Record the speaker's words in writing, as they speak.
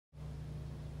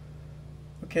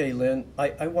Okay, Lynn,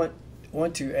 I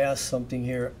want to ask something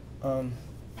here.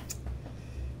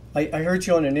 I heard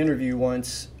you on an interview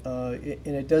once, and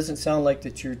it doesn't sound like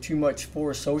that you're too much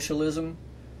for socialism,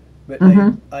 but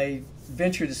I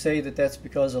venture to say that that's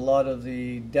because a lot of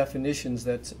the definitions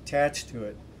that's attached to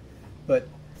it. But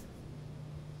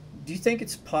do you think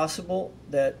it's possible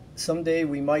that someday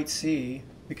we might see,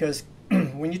 because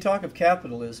when you talk of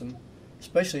capitalism,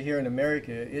 especially here in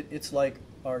America, it's like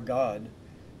our God.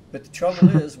 But the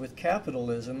trouble is, with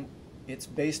capitalism, it's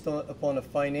based upon a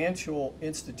financial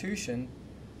institution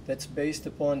that's based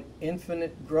upon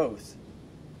infinite growth.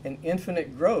 And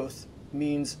infinite growth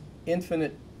means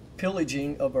infinite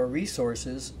pillaging of our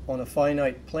resources on a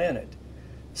finite planet.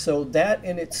 So that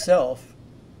in itself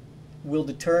will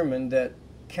determine that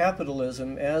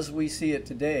capitalism, as we see it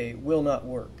today, will not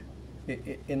work.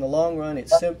 In the long run, it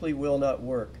simply will not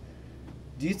work.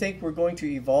 Do you think we're going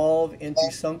to evolve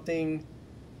into something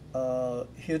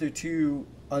hitherto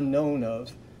unknown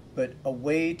of, but a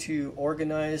way to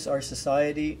organize our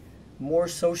society more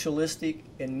socialistic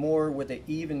and more with an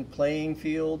even playing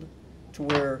field, to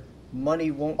where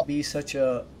money won't be such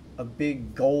a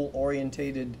big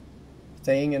goal-orientated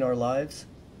thing in our lives?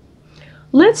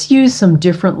 Let's use some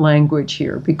different language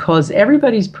here, because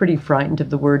everybody's pretty frightened of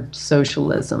the word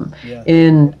socialism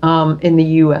in the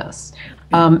U.S.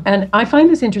 And I find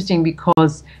this interesting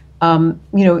because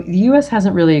the U.S.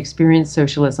 hasn't really experienced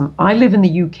socialism. I live in the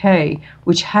U.K.,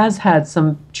 which has had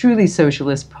some truly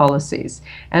socialist policies,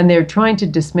 and they're trying to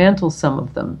dismantle some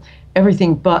of them,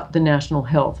 everything but the national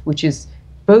health, which is,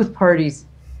 both parties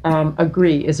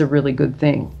agree, is a really good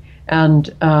thing. And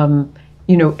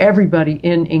everybody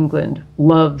in England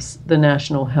loves the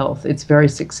national health. It's very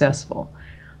successful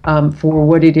for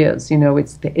what it is.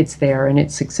 It's there and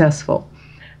it's successful.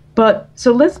 But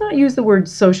so let's not use the word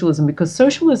socialism, because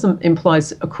socialism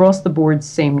implies across the board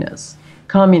sameness.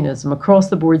 Communism, across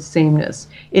the board sameness.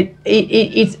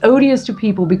 It's odious to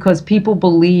people because people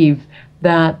believe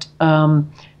that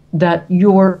that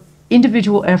your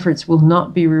individual efforts will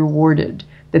not be rewarded,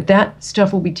 that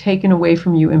stuff will be taken away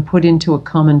from you and put into a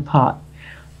common pot.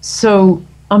 So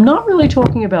I'm not really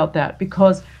talking about that,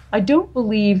 because I don't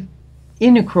believe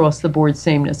in across the board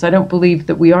sameness. I don't believe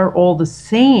that we are all the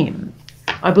same.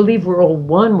 I believe we're all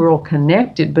one, we're all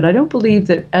connected, but I don't believe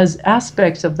that as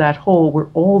aspects of that whole, we're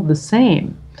all the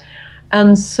same.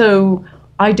 And so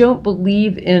I don't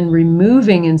believe in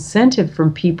removing incentive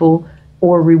from people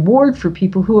or reward for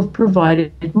people who have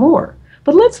provided more.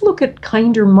 But let's look at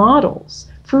kinder models.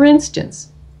 For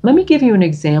instance, let me give you an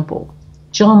example.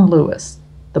 John Lewis,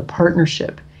 the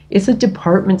Partnership, is a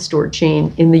department store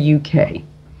chain in the UK.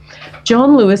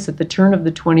 John Lewis, at the turn of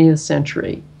the 20th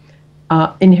century,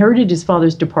 inherited his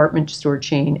father's department store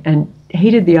chain and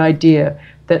hated the idea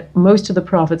that most of the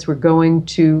profits were going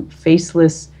to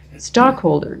faceless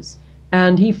stockholders.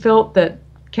 And he felt that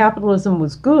capitalism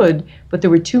was good, but there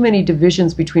were too many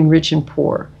divisions between rich and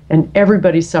poor, and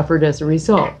everybody suffered as a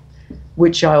result,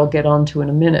 which I'll get onto in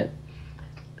a minute.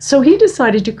 So he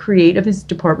decided to create of his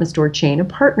department store chain a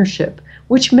partnership,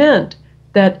 which meant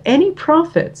that any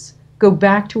profits go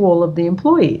back to all of the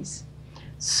employees.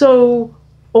 So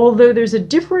although there's a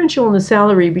differential in the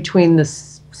salary between the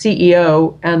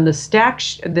CEO and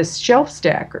the shelf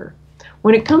stacker,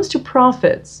 when it comes to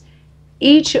profits,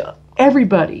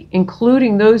 everybody,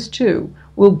 including those two,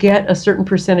 will get a certain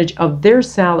percentage of their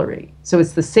salary. So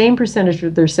it's the same percentage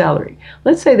of their salary.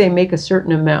 Let's say they make a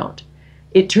certain amount.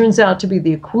 It turns out to be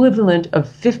the equivalent of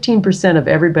 15% of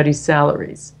everybody's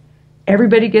salaries.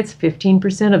 Everybody gets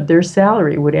 15% of their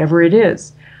salary, whatever it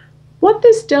is. What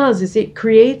this does is it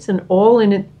creates an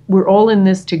we're all in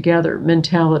this together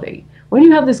mentality. When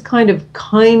you have this kind of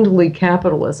kindly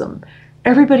capitalism,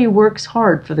 everybody works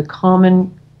hard for the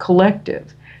common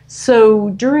collective.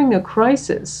 So during a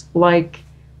crisis like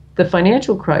the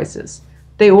financial crisis,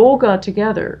 they all got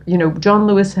together. John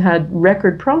Lewis had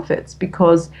record profits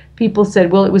because people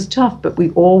said, well, it was tough, but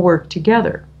we all worked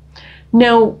together.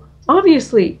 Now,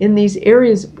 obviously, in these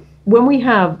areas, when we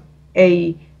have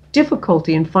a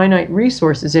difficulty in finite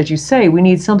resources, as you say, we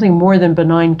need something more than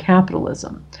benign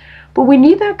capitalism. But we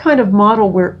need that kind of model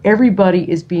where everybody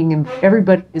is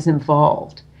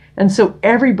involved. And so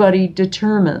everybody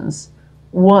determines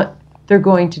what they're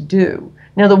going to do.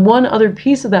 Now, the one other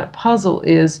piece of that puzzle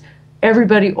is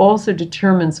everybody also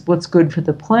determines what's good for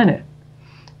the planet.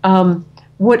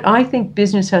 What I think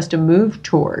business has to move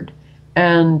toward,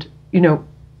 and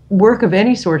work of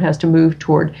any sort has to move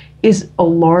toward, is a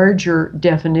larger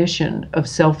definition of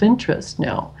self-interest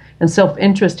now. And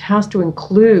self-interest has to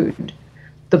include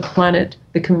the planet,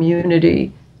 the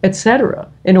community,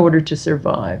 etc., in order to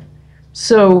survive.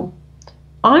 So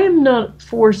I am not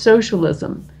for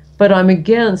socialism, but I'm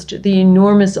against the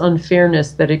enormous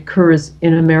unfairness that occurs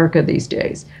in America these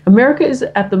days. America is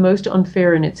at the most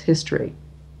unfair in its history.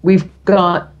 We've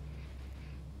got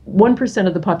 1%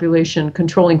 of the population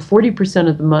controlling 40%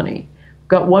 of the money. We've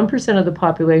got 1% of the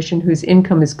population whose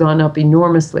income has gone up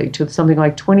enormously to something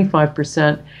like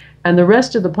 25%, and the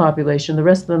rest of the population, the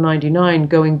rest of the 99,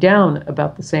 going down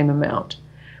about the same amount.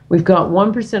 We've got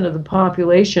 1% of the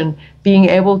population being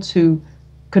able to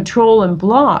control and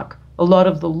block a lot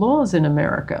of the laws in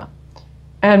America.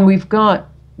 And we've got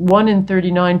 1 in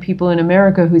 39 people in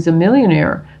America who's a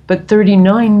millionaire, but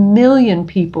 39 million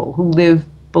people who live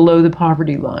below the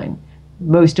poverty line,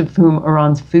 most of whom are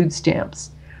on food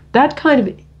stamps. That kind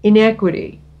of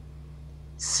inequity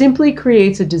simply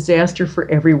creates a disaster for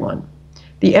everyone.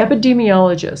 The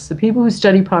epidemiologists, the people who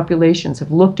study populations,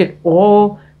 have looked at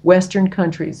all Western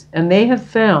countries, and they have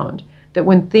found that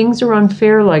when things are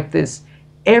unfair like this,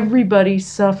 everybody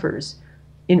suffers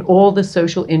in all the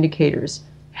social indicators: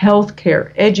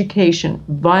 healthcare, education,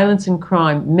 violence and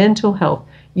crime, mental health,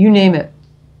 you name it.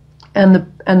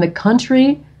 And the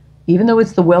country, even though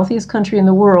it's the wealthiest country in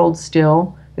the world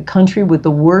still, the country with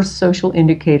the worst social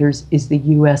indicators is the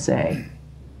USA.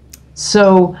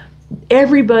 So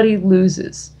everybody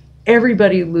loses.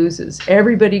 Everybody loses.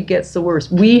 Everybody gets the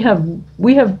worst. We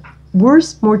have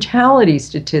worse mortality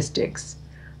statistics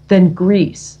than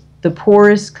Greece, the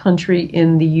poorest country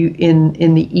in the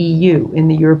EU, in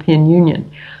the European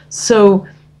Union. So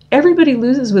everybody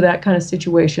loses with that kind of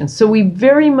situation. So we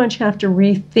very much have to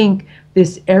rethink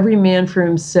this every man for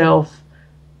himself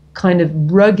kind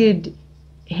of rugged,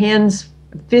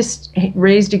 fist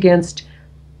raised against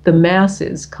the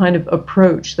masses kind of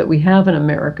approach that we have in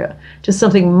America to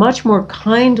something much more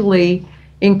kindly,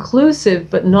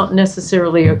 inclusive, but not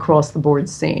necessarily across the board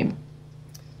same.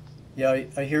 Yeah,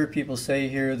 I hear people say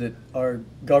here that our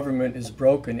government is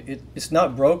broken. It's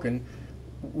not broken.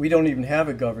 We don't even have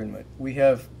a government. We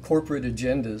have corporate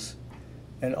agendas,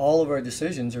 and all of our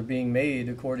decisions are being made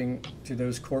according to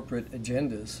those corporate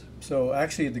agendas. So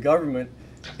actually the government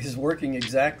is working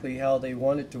exactly how they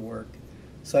want it to work.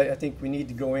 So I think we need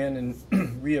to go in and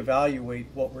reevaluate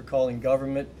what we're calling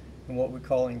government and what we're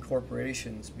calling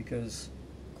corporations, because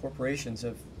corporations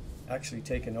have actually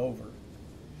taken over.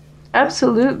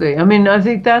 Absolutely. I mean, I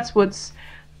think that's what's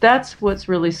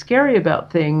really scary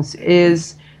about things,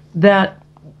 is that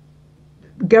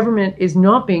government is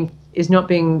not being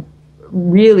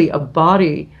really a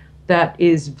body that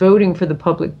is voting for the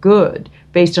public good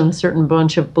based on a certain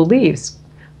bunch of beliefs.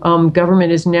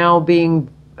 Government is now voting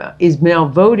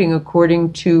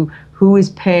according to who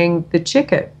is paying the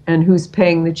ticket and who's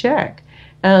paying the check.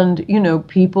 And,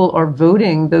 people are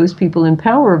voting, those people in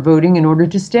power are voting in order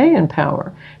to stay in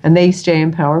power. And they stay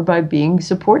in power by being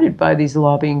supported by these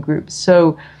lobbying groups.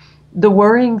 So the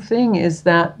worrying thing is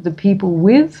that the people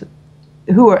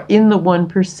who are in the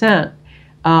 1%,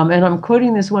 and I'm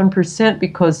quoting this 1%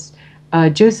 because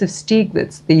Joseph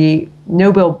Stiglitz, the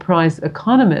Nobel Prize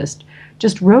economist,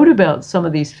 just wrote about some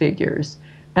of these figures.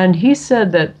 And he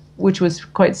said that, which was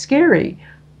quite scary,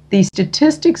 the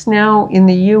statistics now in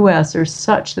the U.S. are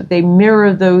such that they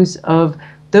mirror those of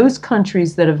those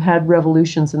countries that have had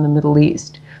revolutions in the Middle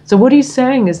East. So what he's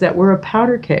saying is that we're a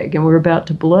powder keg and we're about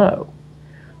to blow.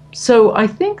 So I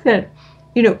think that,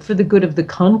 for the good of the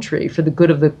country, for the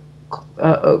good of the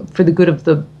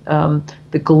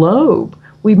globe,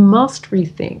 we must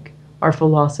rethink our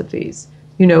philosophies.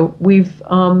 We're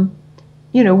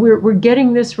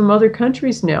getting this from other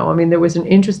countries now. I mean, there was an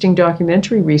interesting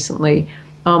documentary recently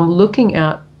looking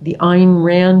at the Ayn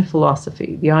Rand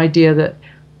philosophy, the idea that,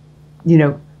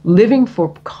 living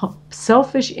for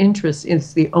selfish interests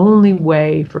is the only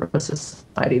way for a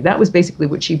society. That was basically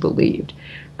what she believed.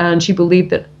 And she believed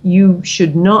that you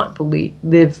should not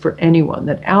live for anyone,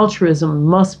 that altruism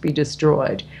must be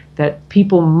destroyed, that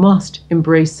people must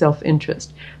embrace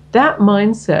self-interest. That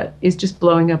mindset is just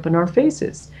blowing up in our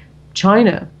faces.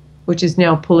 China, which is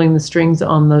now pulling the strings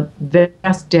on the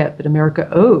vast debt that America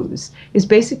owes, is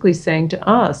basically saying to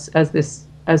us, as this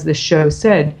show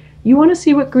said, you want to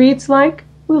see what greed's like?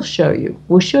 We'll show you.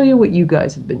 We'll show you what you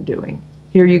guys have been doing.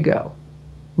 Here you go.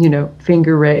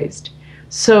 Finger raised.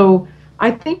 So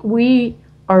I think we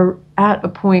are at a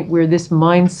point where this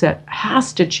mindset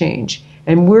has to change.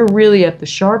 And we're really at the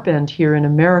sharp end here in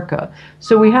America.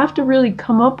 So we have to really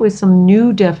come up with some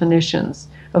new definitions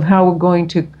of how we're going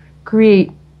to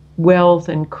create wealth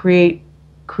and create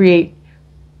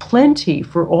plenty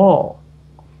for all.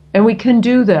 And we can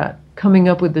do that coming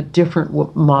up with a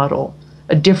different model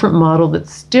that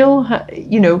still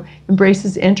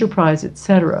embraces enterprise,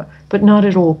 etc., but not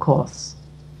at all costs.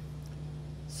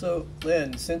 So,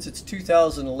 Lynn, since it's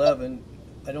 2011,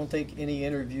 I don't think any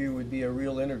interview would be a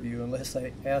real interview unless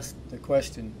I asked the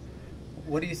question,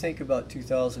 what do you think about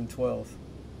 2012?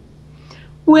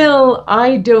 Well,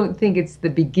 I don't think it's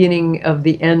the beginning of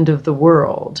the end of the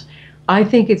world. I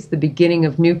think it's the beginning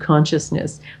of new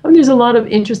consciousness. I mean, there's a lot of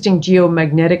interesting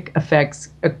geomagnetic effects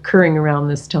occurring around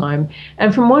this time.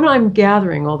 And from what I'm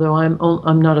gathering, although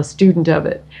I'm not a student of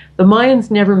it, the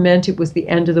Mayans never meant it was the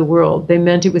end of the world. They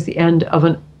meant it was the end of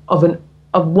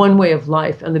one way of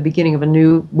life and the beginning of a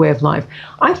new way of life.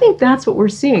 I think that's what we're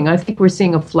seeing. I think we're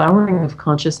seeing a flowering of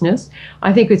consciousness.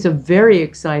 I think it's a very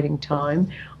exciting time.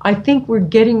 I think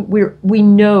we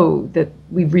know that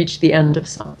we've reached the end of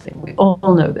something. We all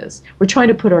know this. We're trying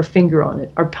to put our finger on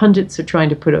it. Our pundits are trying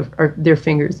to put their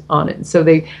fingers on it. So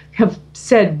they have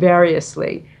said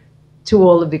variously to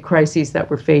all of the crises that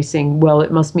we're facing, well,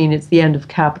 it must mean it's the end of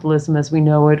capitalism as we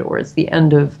know it, or it's the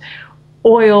end of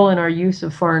oil and our use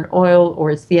of foreign oil, or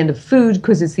it's the end of food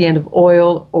because it's the end of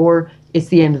oil, or it's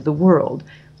the end of the world.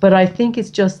 But I think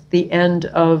it's just the end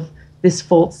of this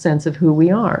false sense of who we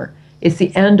are. It's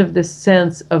the end of this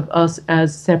sense of us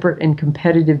as separate and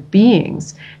competitive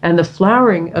beings and the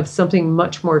flowering of something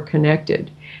much more connected.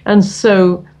 And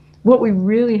so what we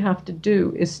really have to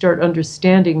do is start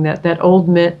understanding that that old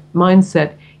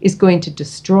mindset is going to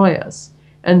destroy us.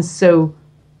 And so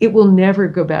it will never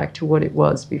go back to what it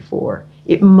was before.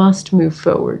 It must move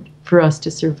forward for us to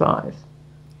survive.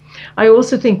 I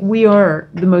also think we are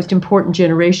the most important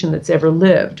generation that's ever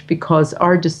lived because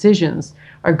our decisions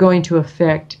are going to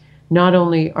affect not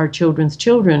only our children's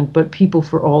children, but people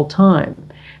for all time.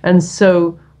 And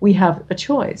so we have a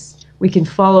choice. We can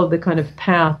follow the kind of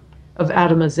path of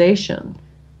atomization,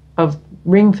 of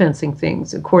ring fencing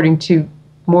things according to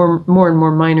more and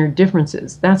more minor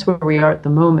differences. That's where we are at the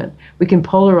moment. We can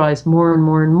polarize more and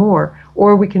more and more,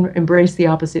 or we can embrace the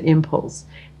opposite impulse.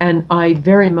 And I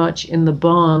very much in the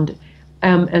bond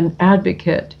am an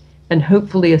advocate and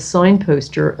hopefully a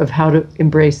signposter of how to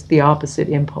embrace the opposite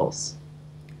impulse.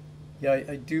 Yeah,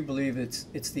 I do believe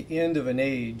it's the end of an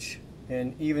age,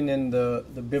 and even in the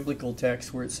biblical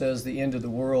text where it says the end of the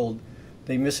world,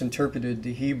 they misinterpreted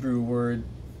the Hebrew word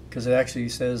because it actually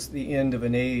says the end of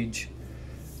an age.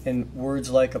 And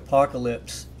words like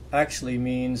apocalypse actually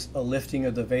means a lifting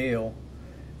of the veil.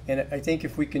 And I think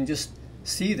if we can just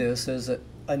see this as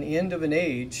an end of an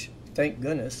age, thank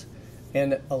goodness,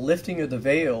 and a lifting of the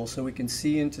veil so we can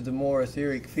see into the more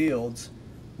etheric fields,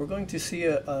 we're going to see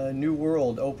a new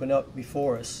world open up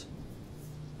before us.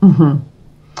 Mm-hmm.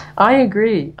 I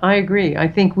agree. I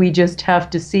think we just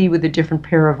have to see with a different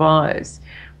pair of eyes.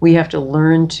 We have to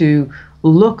learn to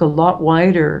look a lot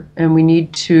wider, and we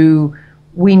need to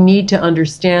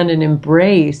understand and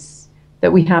embrace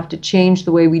that we have to change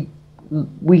the way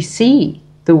we see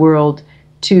the world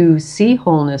to see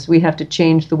wholeness. We have to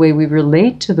change the way we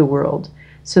relate to the world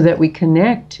so that we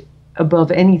connect above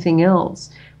anything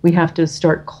else. We have to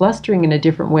start clustering in a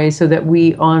different way so that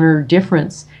we honor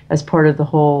difference as part of the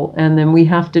whole. And then we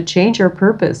have to change our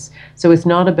purpose. So it's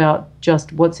not about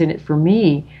just what's in it for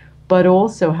me, but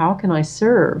also how can I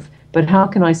serve? But how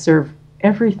can I serve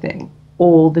everything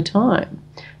all the time?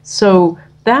 So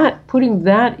that, putting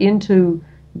that into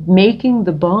making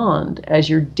the bond as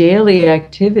your daily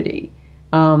activity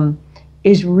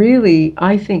is really,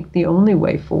 I think, the only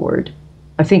way forward.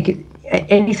 I think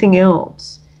anything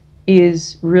else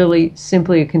is really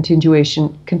simply a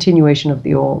continuation of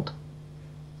the old.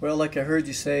 Well, like I heard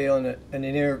you say on an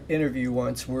interview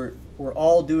once, we're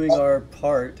all doing our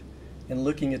part and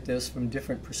looking at this from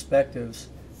different perspectives.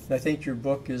 And I think your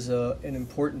book is an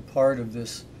important part of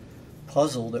this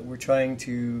puzzle that we're trying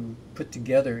to put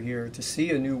together here to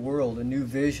see a new world, a new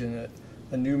vision,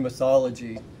 a new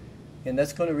mythology. And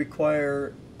that's going to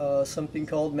require something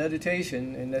called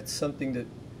meditation, and that's something that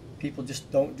people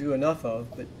just don't do enough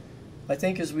of. But I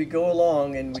think as we go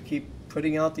along and we keep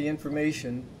putting out the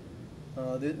information,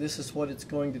 this is what it's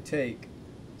going to take.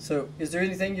 So is there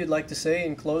anything you'd like to say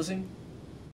in closing?